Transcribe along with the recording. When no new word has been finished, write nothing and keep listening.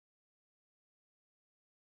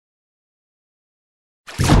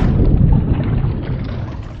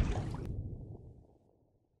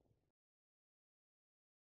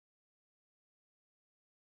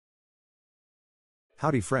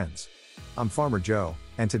Howdy friends. I'm Farmer Joe,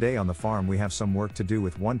 and today on the farm we have some work to do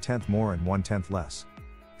with 1/10 more and 1/10 less.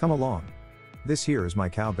 Come along. This here is my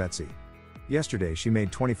cow Betsy. Yesterday she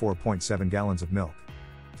made 24.7 gallons of milk.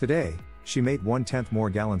 Today, she made 1/10 more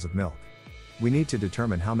gallons of milk. We need to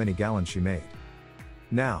determine how many gallons she made.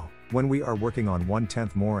 Now, when we are working on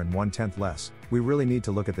 1/10 more and 1/10 less, we really need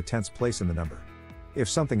to look at the tenths place in the number. If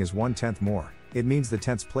something is 1/10 more, it means the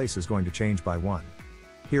tenths place is going to change by 1.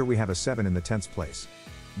 Here we have a 7 in the tenths place.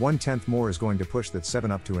 1/10 more is going to push that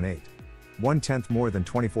 7 up to an 8. 1/10 more than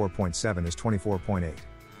 24.7 is 24.8.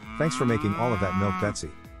 Thanks for making all of that milk, Betsy.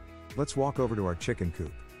 Let's walk over to our chicken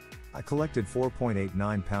coop. I collected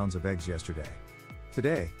 4.89 pounds of eggs yesterday.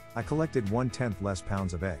 Today, I collected 1/10 less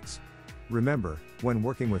pounds of eggs. Remember, when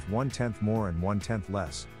working with 1/10 more and 1/10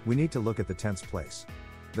 less, we need to look at the tenths place.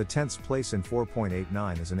 The tenths place in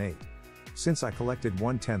 4.89 is an 8. Since I collected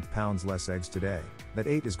 1/10 pounds less eggs today, that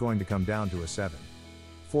 8 is going to come down to a 7.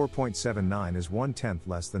 4.79 is 1/10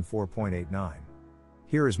 less than 4.89.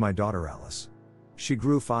 Here is my daughter Alice. She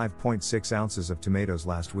grew 5.6 ounces of tomatoes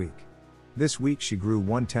last week. This week she grew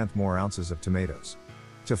 1/10 more ounces of tomatoes.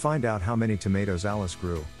 To find out how many tomatoes Alice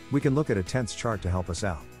grew, we can look at a tenths chart to help us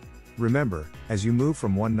out. Remember, as you move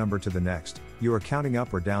from one number to the next, you are counting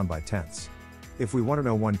up or down by tenths. If we want to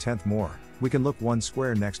know 1/10 more, we can look one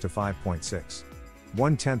square next to 5.6.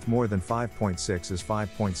 1/10 more than 5.6 is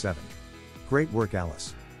 5.7. Great work,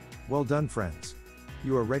 Alice. Well done, friends.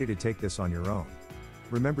 You are ready to take this on your own.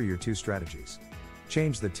 Remember your two strategies.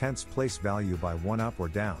 Change the tenths place value by 1 up or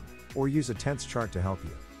down, or use a tenths chart to help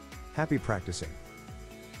you. Happy practicing.